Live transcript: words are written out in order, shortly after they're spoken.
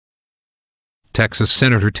Texas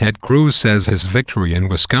Senator Ted Cruz says his victory in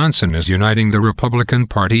Wisconsin is uniting the Republican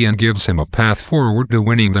Party and gives him a path forward to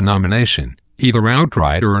winning the nomination, either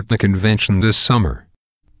outright or at the convention this summer.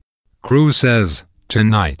 Cruz says,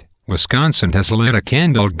 "Tonight, Wisconsin has lit a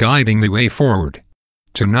candle guiding the way forward.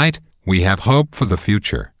 Tonight, we have hope for the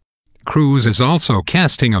future." Cruz is also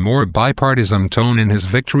casting a more bipartisan tone in his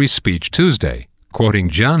victory speech Tuesday, quoting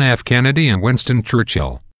John F. Kennedy and Winston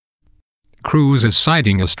Churchill. Cruz is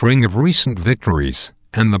citing a string of recent victories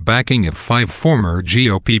and the backing of 5 former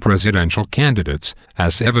GOP presidential candidates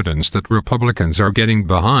as evidence that Republicans are getting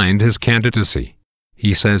behind his candidacy.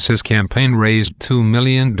 He says his campaign raised $2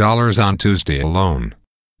 million on Tuesday alone.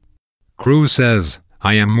 Cruz says,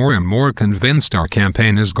 "I am more and more convinced our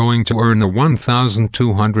campaign is going to earn the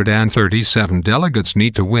 1,237 delegates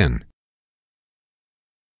need to win.